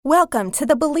Welcome to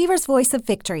the Believer's Voice of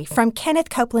Victory from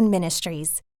Kenneth Copeland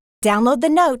Ministries. Download the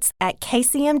notes at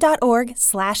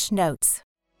kcm.org/notes.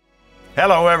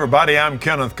 Hello, everybody. I'm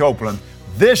Kenneth Copeland.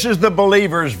 This is the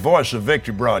Believer's Voice of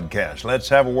Victory broadcast. Let's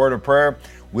have a word of prayer.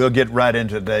 We'll get right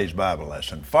into today's Bible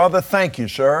lesson. Father, thank you,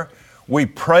 sir. We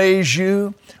praise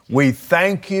you, we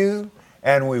thank you,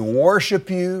 and we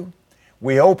worship you.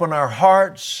 We open our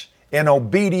hearts in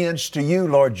obedience to you,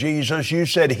 Lord Jesus. You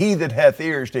said, he that hath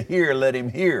ears to hear, let him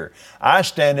hear. I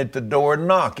stand at the door and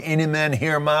knock. Any man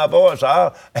hear my voice,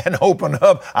 and open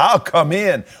up, I'll come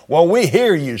in. Well, we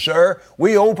hear you, sir.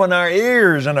 We open our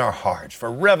ears and our hearts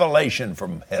for revelation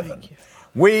from heaven.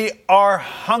 We are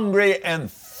hungry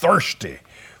and thirsty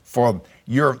for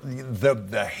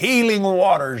the healing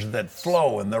waters that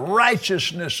flow and the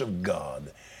righteousness of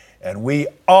God. And we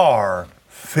are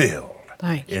filled.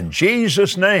 In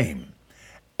Jesus' name,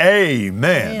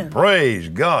 amen. Praise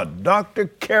God. Dr.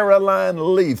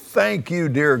 Caroline Lee, thank you,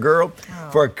 dear girl,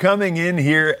 for coming in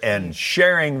here and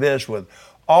sharing this with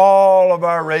all of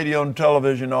our radio and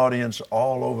television audience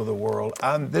all over the world.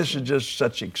 This is just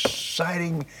such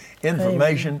exciting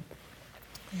information.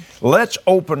 Amen. Let's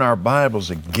open our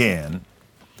Bibles again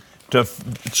to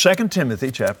 2 Timothy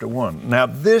chapter 1. Now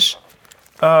this...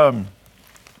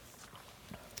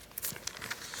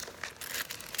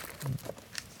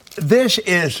 This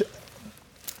is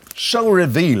so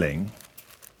revealing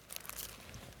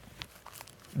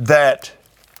that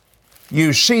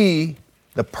you see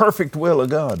the perfect will of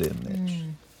God in this.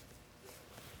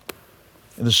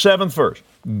 In the 7th verse,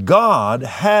 God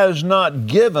has not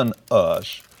given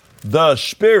us the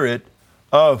spirit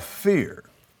of fear.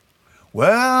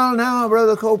 Well, now,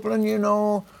 Brother Copeland, you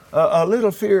know, a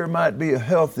little fear might be a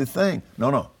healthy thing.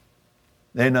 No.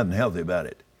 There ain't nothing healthy about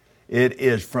it. It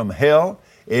is from hell.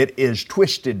 It is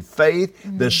twisted faith.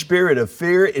 The spirit of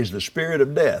fear is the spirit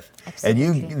of death.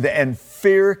 Absolutely. And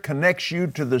fear connects you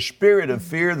to the spirit of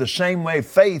fear the same way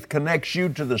faith connects you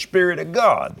to the Spirit of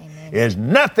God. Amen. There's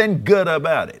nothing good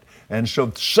about it. And so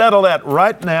settle that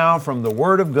right now from the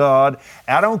Word of God.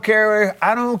 I don't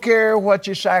care what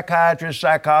your psychiatrist,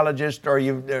 psychologist, or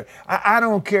I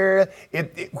don't care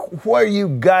where you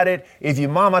got it, if your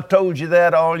mama told you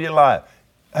that all your life.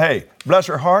 Hey, bless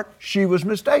her heart, she was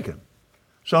mistaken.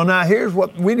 So now here's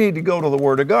what we need to go to the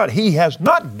Word of God. He has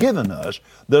not given us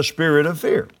the spirit of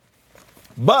fear,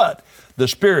 but the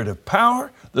spirit of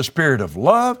power, the spirit of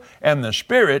love, and the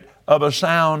spirit of a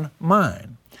sound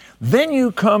mind. Then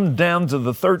you come down to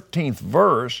the 13th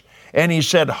verse, and he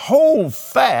said, hold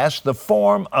fast the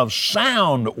form of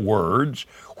sound words,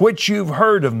 which you've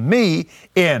heard of me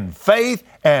in faith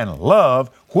and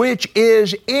love, which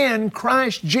is in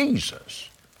Christ Jesus.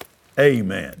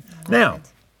 Amen. Now,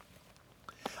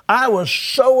 I was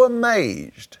so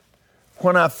amazed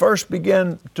when I first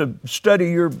began to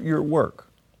study your work,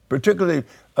 particularly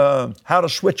how to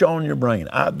switch on your brain.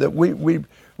 I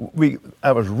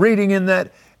was reading in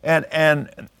that, and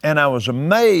I was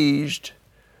amazed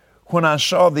when I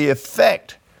saw the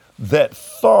effect that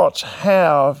thoughts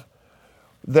have,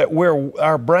 that where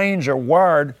our brains are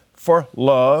wired for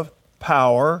love,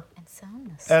 power,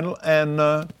 and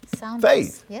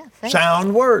faith. Yeah, faith.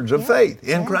 Sound words of faith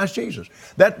in Christ Jesus.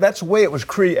 That's the way it was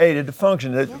created to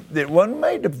function. It wasn't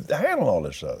made to handle all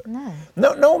this other.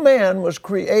 No man was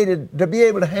created to be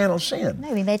able to handle sin.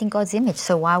 No, we're made in God's image,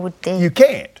 so why would they? You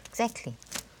can't. Exactly.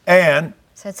 And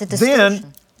so it's a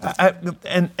distortion.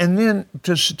 Then, and then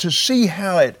to see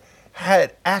how it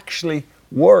actually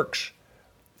works,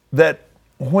 that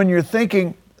when you're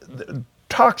thinking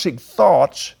toxic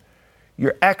thoughts,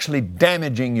 you're actually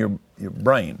damaging your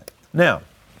brain. Now,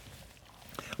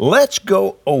 let's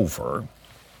go over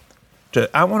to,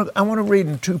 I want to read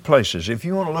in two places. If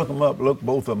you want to look them up, look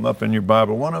both of them up in your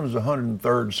Bible. One of them is the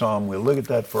 103rd Psalm. We'll look at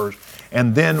that first.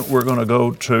 And then we're going to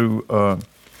go to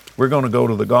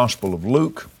the Gospel of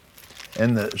Luke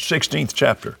in the 16th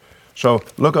chapter. So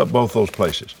look up both those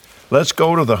places. Let's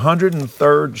go to the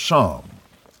 103rd Psalm.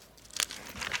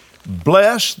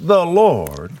 Bless the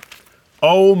Lord,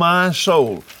 O my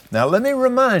soul. Now let me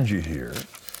remind you here,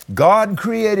 God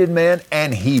created man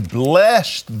and He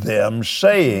blessed them,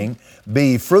 saying,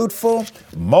 be fruitful,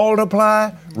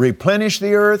 multiply, replenish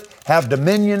the earth, have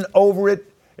dominion over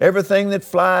it, everything that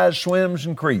flies, swims,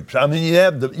 and creeps. I mean,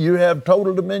 you have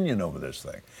total dominion over this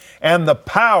thing. And the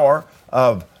power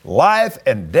of life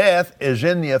and death is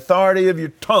in the authority of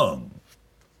your tongue.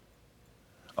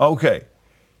 Okay,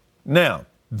 now,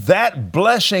 that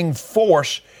blessing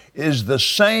force is the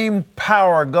same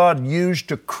power God used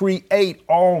to create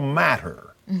all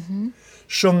matter.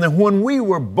 So that when we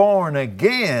were born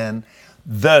again,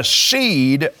 the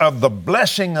seed of the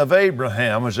blessing of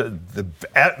Abraham was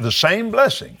the same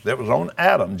blessing that was on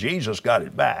Adam. Jesus got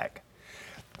it back.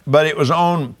 But it was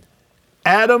on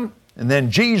Adam, and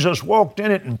then Jesus walked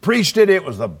in it and preached it. It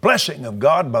was the blessing of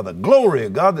God by the glory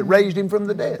of God that raised him from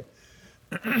the dead.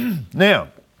 Now,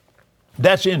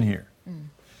 that's in here.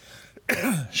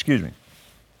 Excuse me.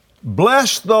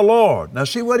 Bless the Lord. Now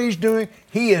see what he's doing?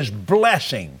 He is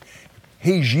blessing.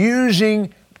 He's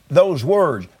using those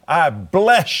words. I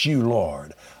bless you,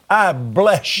 Lord. I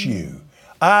bless you.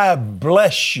 I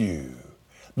bless you.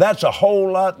 That's a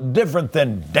whole lot different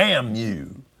than damn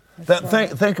you.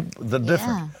 Think of the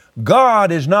difference. Yeah.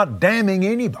 God is not damning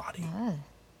anybody. No.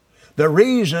 The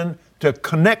reason to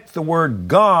connect the word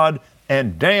God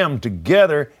and damn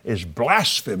together is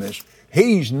blasphemous.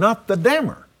 He's not the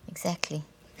damner. Exactly.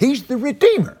 He's the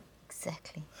redeemer.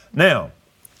 Exactly. Now,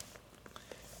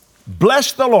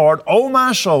 bless the Lord, O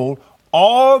my soul,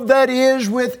 all that is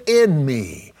within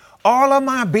me, all of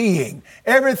my being,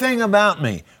 everything about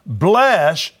me.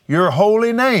 Bless your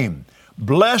holy name.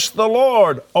 Bless the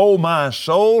Lord, O my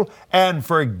soul, and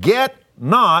forget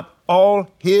not all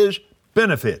his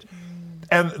benefits.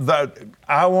 And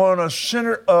I want to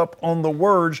center up on the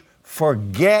words,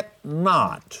 forget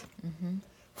not. Mm-hmm.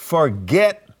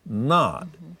 Forget not.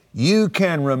 Mm-hmm. You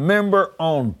can remember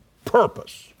on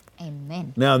purpose.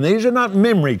 Amen. Now, these are not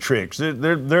memory tricks. There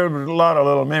are a lot of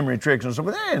little memory tricks and stuff,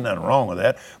 but there ain't nothing wrong with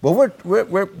that. But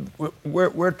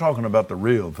we're talking about the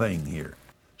real thing here.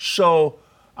 So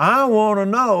I want to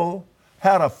know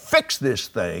how to fix this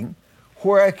thing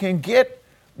where I can get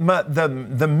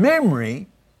the memory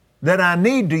that I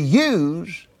need to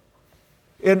use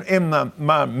in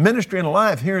my ministry and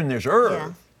life here in this earth.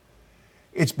 Yeah.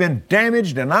 It's been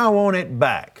damaged and I want it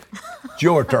back. It's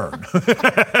your turn.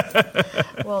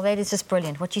 Well, that is just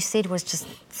brilliant. What you said was just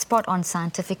spot on,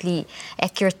 scientifically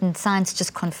accurate, and science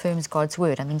just confirms God's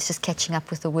word. I mean, it's just catching up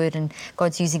with the word and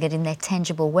God's using it in that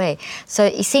tangible way. So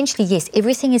essentially, yes,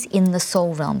 everything is in the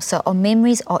soul realm. So our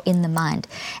memories are in the mind.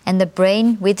 And the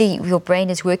brain, whether your brain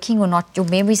is working or not, your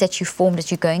memories that you formed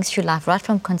as you're going through life, right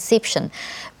from conception,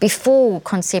 before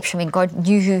conception, when God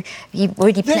knew who, He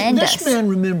already planned us. This man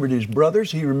remembered his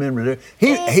brothers. He remembered it.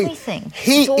 Everything.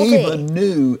 He even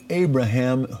knew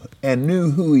Abraham and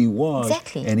knew who he was.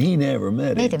 Exactly. And he never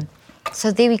met him.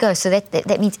 So there we go. So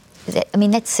that means,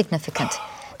 that's significant.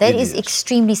 That is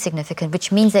extremely significant,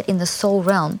 which means that in the soul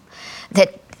realm,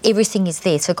 that everything is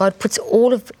there. So God puts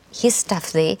all of His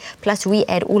stuff there, plus we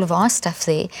add all of our stuff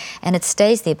there, and it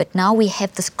stays there. But now we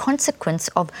have this consequence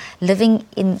of living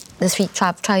in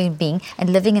the triune being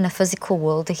and living in a physical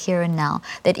world, the here and now,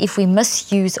 that if we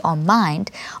misuse our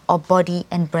mind, our body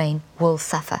and brain will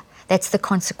suffer. That's the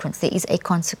consequence. There is a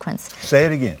consequence. Say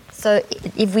it again. So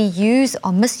if we use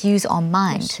or misuse our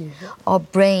mind, our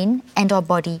brain and our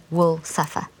body will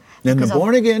suffer. And the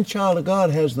born-again child of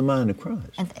God has the mind of Christ.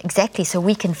 Exactly, so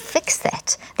we can fix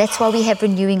that. That's why we have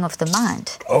renewing of the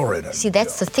mind. All right. See,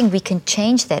 that's the thing, we can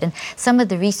change that. And some of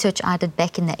the research I did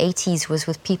back in the 80s was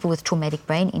with people with traumatic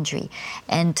brain injury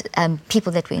and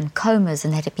people that were in comas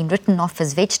and that had been written off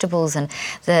as vegetables, and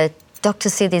the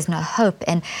doctors said there's no hope,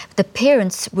 and the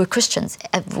parents were Christians.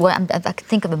 I can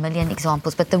think of a million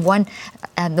examples, but the one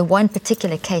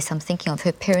particular case I'm thinking of,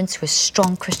 her parents were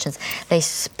strong Christians. They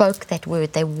spoke that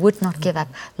word. They would not give up.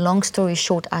 Long story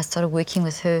short, I started working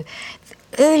with her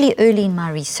early in my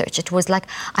research. It was like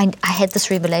I had this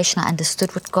revelation. I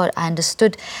understood I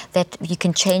understood that you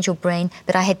can change your brain,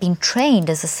 but I had been trained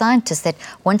as a scientist that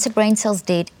once a brain cell's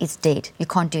dead, it's dead. You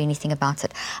can't do anything about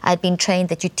it. I had been trained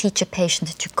that you teach a patient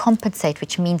to compensate,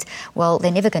 which means, well,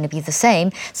 they're never going to be the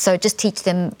same, so just teach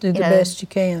them, do the best you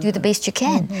can. Do the best you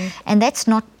can. Mm-hmm. And that's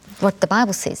not what the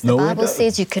Bible says. The Bible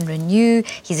says you can renew.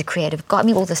 He's a creative God. I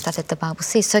mean, all the stuff that the Bible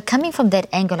says. So coming from that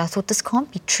angle, I thought this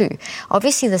can't be true.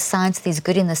 Obviously, the science, there's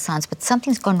good in the science, but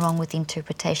something's gone wrong with the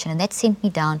interpretation. And that sent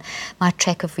me down my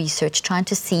track of research, trying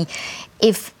to see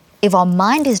if our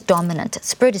mind is dominant,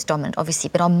 spirit is dominant,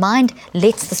 obviously, but our mind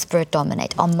lets the spirit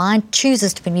dominate. Our mind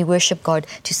chooses, when we worship God,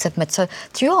 to submit. So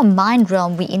through our mind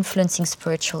realm, we're influencing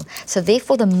spiritual. So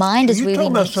therefore, the mind is really... You're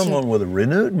talking about someone with a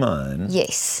renewed mind.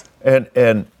 Yes.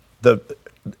 And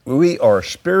we are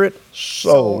spirit,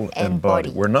 soul, and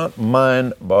body. We're not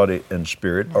mind, body, and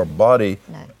spirit, or body,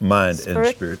 mind, and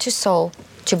spirit. Spirit to soul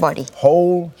to body.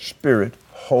 Whole spirit,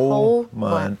 whole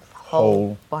mind,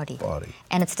 whole body.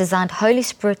 And it's designed Holy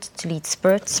Spirit to lead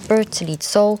spirit, spirit to lead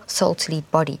soul, soul to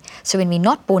lead body. So when we're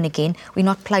not born again, we're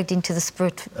not plugged into the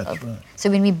spirit. That's right.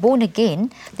 So when we're born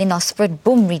again, then our spirit,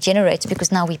 boom, regenerates,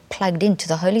 because now we're plugged into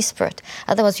the Holy Spirit.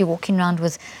 Otherwise, you're walking around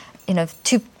with,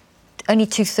 two only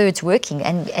 2/3 working,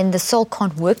 and the soul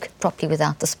can't work properly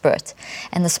without the Spirit,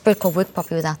 and the Spirit can't work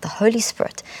properly without the Holy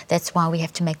Spirit. That's why we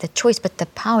have to make the choice. But the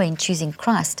power in choosing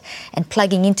Christ and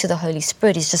plugging into the Holy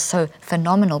Spirit is just so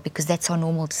phenomenal, because that's our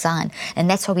normal design, and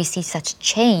that's why we see such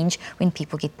change when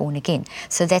people get born again.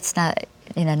 So that's now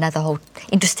another whole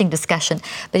interesting discussion.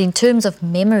 But in terms of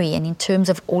memory, and in terms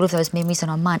of all of those memories in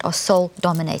our mind, our soul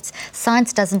dominates.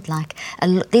 Science doesn't like,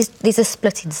 there's a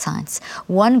split in science.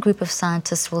 One group of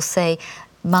scientists will say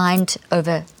mind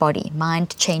over body,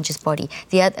 mind changes body.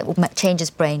 The other changes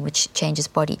brain, which changes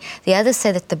body. The others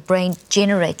say that the brain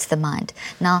generates the mind.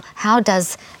 Now, how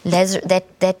does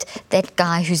that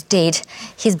guy who's dead,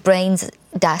 his brain's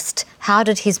dust, how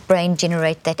did his brain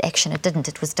generate that action? It didn't,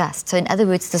 it was dust. So in other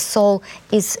words, the soul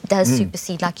does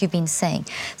supersede, like you've been saying.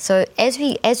 So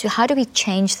how do we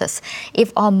change this?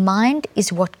 If our mind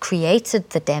is what created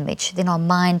the damage, then our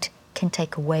mind can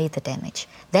take away the damage.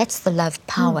 That's the love,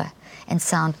 power, and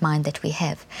sound mind that we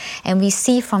have. And we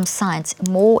see from science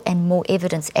more and more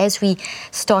evidence as we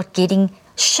start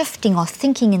shifting our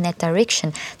thinking in that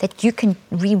direction, that you can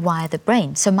rewire the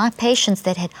brain. So my patients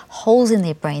that had holes in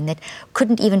their brain, that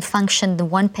couldn't even function, the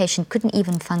one patient couldn't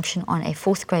even function on a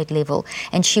 4th grade level,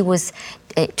 and she was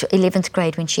to 11th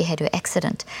grade when she had her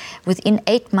accident. Within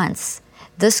 8 months,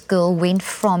 this girl went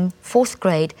from 4th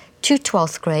grade to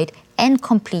 12th grade and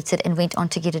completed and went on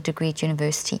to get a degree at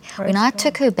university. When I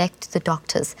took her back to the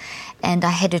doctors, and I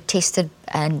had her tested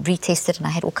and retested, and I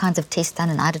had all kinds of tests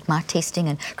done, and I did my testing,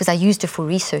 and because I used her for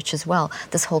research as well,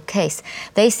 this whole case,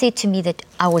 they said to me that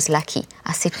I was lucky.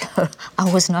 I said, no,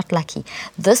 I was not lucky.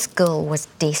 This girl was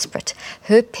desperate.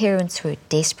 Her parents were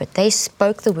desperate. They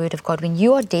spoke the word of God. When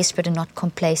you are desperate and not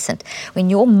complacent, when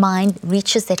your mind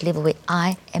reaches that level where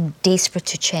I am desperate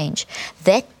to change,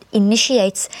 that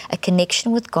initiates a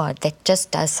connection with God that just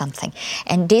does something.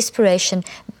 And desperation,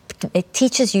 it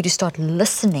teaches you to start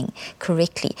listening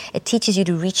correctly. It teaches you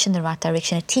to reach in the right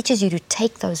direction. It teaches you to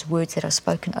take those words that are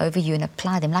spoken over you and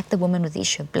apply them, like the woman with the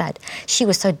issue of blood. She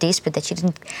was so desperate that she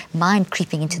didn't mind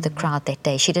creeping into the crowd that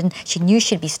day. She knew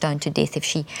she'd be stoned to death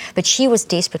but she was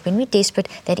desperate. When we're desperate,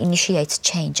 that initiates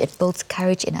change. It builds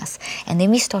courage in us. And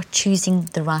then we start choosing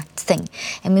the right thing.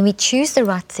 And when we choose the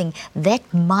right thing,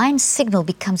 that mind signal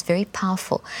becomes very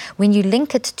powerful. When you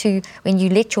link it to, when you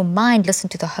let your mind listen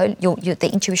to the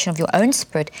intuition of your own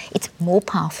spirit, it's more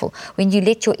powerful. When you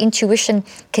let your intuition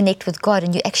connect with God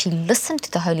and you actually listen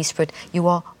to the Holy Spirit, you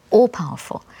are all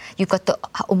powerful. You've got the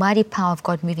almighty power of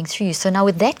God moving through you. So now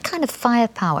with that kind of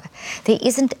firepower, there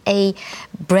isn't a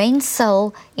brain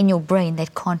cell in your brain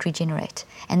that can't regenerate.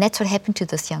 And that's what happened to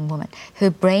this young woman. Her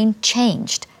brain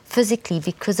changed physically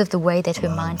because of the way that her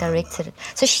mind directed it.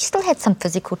 So she still had some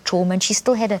physical trauma, and she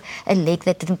still had a leg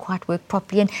that didn't quite work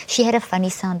properly, and she had a funny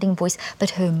sounding voice,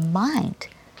 but her mind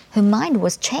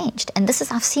was changed. And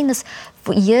I've seen this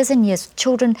for years and years.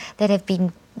 Children that have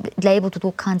been labeled with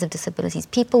all kinds of disabilities,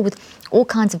 people with all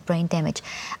kinds of brain damage.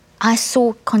 I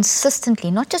saw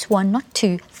consistently, not just one, not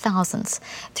two, thousands,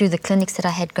 through the clinics that I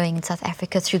had going in South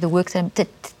Africa, through the work that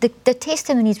the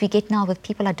testimonies we get now with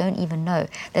people I don't even know,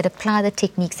 that apply the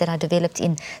techniques that I developed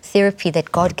in therapy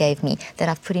that God gave me, that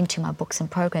I've put into my books and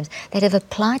programs, that have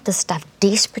applied this stuff,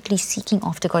 desperately seeking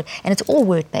after God. And it's all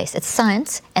word-based. It's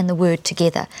science and the word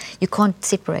together. You can't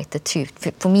separate the two.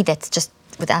 For me, that's just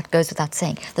goes without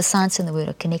saying. The science and the word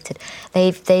are connected.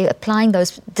 They're applying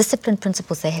those discipline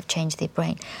principles. They have changed their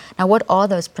brain. Now, what are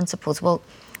those principles? Well,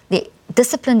 the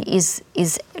discipline is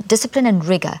discipline and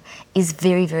rigor is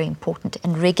very, very important,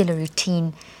 and regular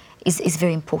routine is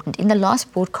very important. In the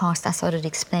last broadcast, I started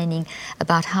explaining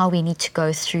about how we need to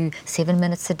go through 7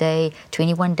 minutes a day,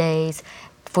 21 days,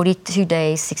 42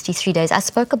 days, 63 days. I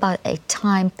spoke about a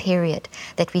time period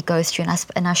that we go through,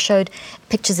 and I showed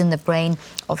pictures in the brain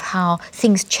of how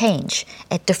things change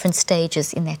at different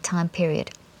stages in that time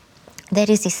period. That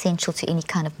is essential to any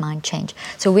kind of mind change.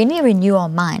 So when we renew our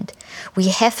mind, we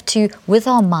have to, with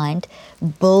our mind,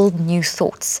 build new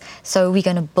thoughts. So we're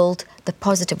going to build the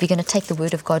positive. We're going to take the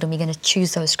word of God and we're going to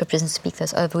choose those scriptures and speak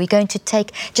those over. We're going to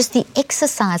take just the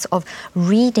exercise of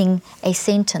reading a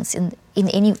sentence in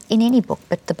any book,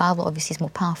 but the Bible obviously is more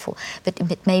powerful. But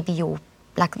it may be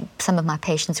like some of my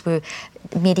patients were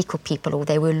medical people, or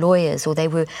they were lawyers, or they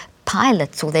were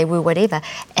pilots, or they were whatever,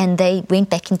 and they went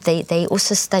back and they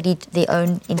also studied their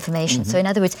own information. So in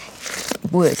other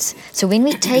words. So when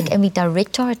we take and we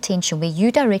direct our attention, where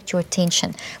you direct your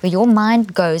attention, where your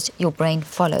mind goes, your brain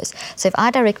follows. So if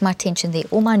I direct my attention there,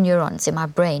 all my neurons in my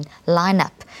brain line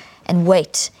up and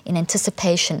wait in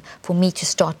anticipation for me to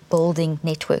start building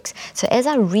networks. So as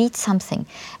I read something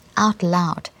out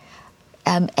loud,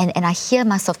 and I hear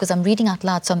myself because I'm reading out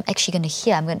loud, so I'm actually going to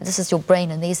hear. This is your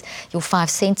brain, and there's your 5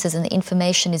 senses, and the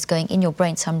information is going in your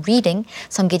brain. So I'm reading,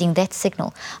 so I'm getting that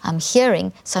signal. I'm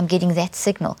hearing, so I'm getting that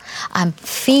signal. I'm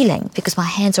feeling, because my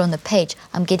hands are on the page,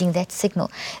 I'm getting that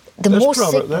signal.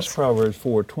 That's Proverbs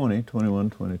 4:20, 21,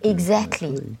 22. Exactly.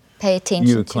 23. Pay attention.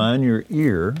 You incline your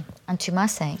ear unto my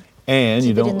saying. And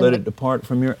you don't let it depart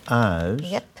from your eyes.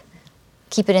 Yep.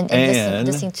 Keep it in, and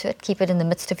listen to it. Keep it in the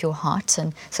midst of your heart.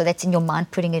 And so that's in your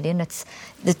mind, putting it in. It's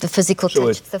the physical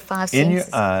touch, it's the 5 senses. In your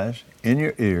eyes, in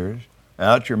your ears,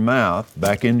 out your mouth,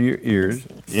 back into your ears,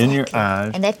 exactly. In your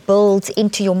eyes. And that builds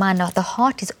into your mind. Now, the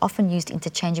heart is often used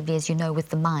interchangeably, as you know, with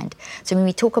the mind. So when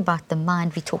we talk about the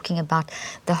mind, we're talking about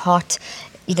the heart.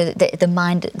 You know, the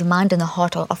mind and the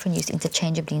heart are often used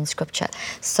interchangeably in Scripture.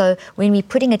 So when we're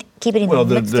putting it, keep it in the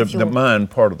midst of your... the mind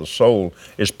part of the soul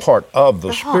is part of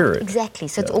the spirit. Heart, exactly.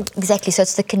 So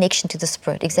it's the connection to the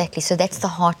spirit. Exactly. So that's the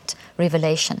heart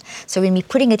revelation. So when we're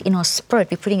putting it in our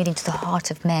spirit, we're putting it into the heart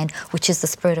of man, which is the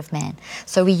spirit of man.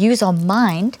 So we use our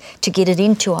mind to get it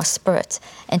into our spirit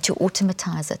and to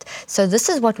automatize it. So this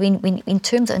is what in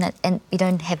terms of, and we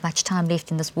don't have much time left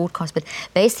in this broadcast, but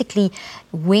basically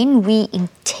when we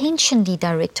intentionally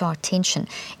direct our attention,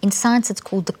 in science it's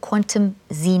called the quantum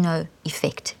Zeno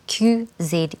effect,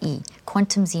 QZE,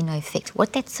 quantum Zeno effect.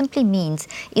 What that simply means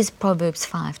is Proverbs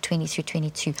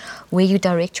 5:20-22, where you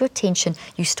direct your attention,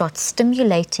 you start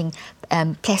stimulating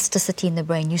plasticity in the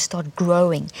brain, you start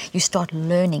growing, you start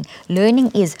learning.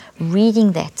 Learning is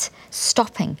reading that,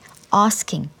 stopping,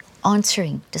 asking,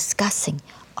 answering, discussing,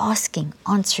 asking,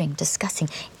 answering, discussing,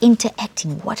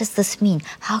 interacting. What does this mean?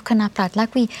 How can I apply it?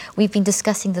 Like we've been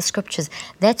discussing the Scriptures.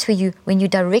 That's where when you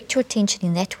direct your attention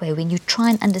in that way, when you try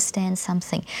and understand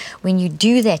something, when you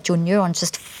do that, your neurons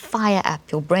just fire up.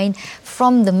 Your brain,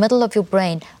 from the middle of your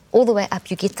brain all the way up,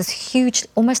 you get this huge,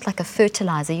 almost like a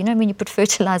fertilizer. You know when you put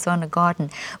fertilizer on a garden?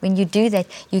 When you do that,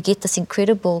 you get this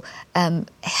incredible,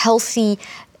 healthy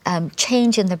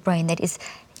change in the brain that is,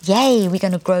 yay, we're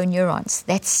going to grow neurons.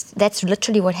 That's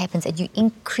literally what happens, and you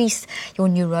increase your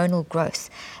neuronal growth.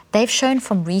 They've shown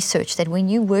from research that when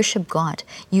you worship God,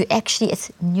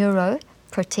 it's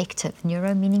neuroprotective.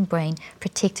 Neuro meaning brain,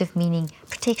 protective meaning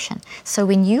protection. So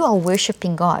when you are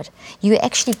worshiping God, you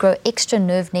actually grow extra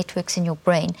nerve networks in your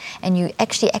brain, and you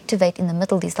actually activate in the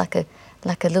middle, there's like a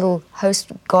little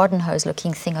garden hose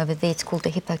looking thing over there. It's called the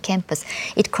hippocampus.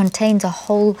 It contains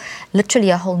literally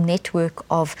a whole network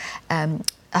of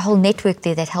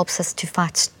there that helps us to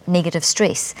fight negative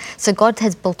stress. So God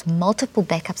has built multiple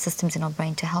backup systems in our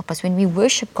brain to help us. When we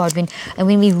worship God,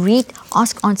 when we read,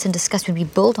 ask, answer, and discuss, when we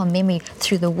build our memory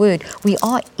through the Word, we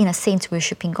are, in a sense,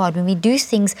 worshiping God. When we do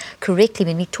things correctly,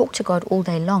 when we talk to God all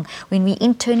day long, when we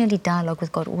internally dialogue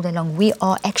with God all day long, we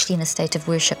are actually in a state of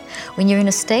worship. When you're in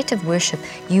a state of worship,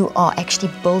 you are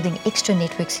actually building extra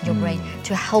networks in your brain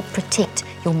to help protect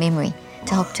your memory,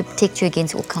 to help to protect you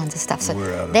against all kinds of stuff. So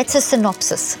that's a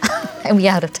synopsis. And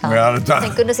we're out of time. We're out of time.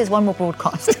 Thank goodness there's one more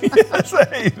broadcast. Yes,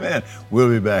 amen. We'll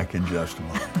be back in just a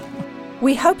moment.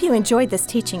 We hope you enjoyed this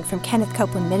teaching from Kenneth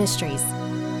Copeland Ministries.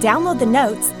 Download the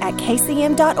notes at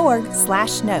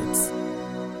kcm.org/notes.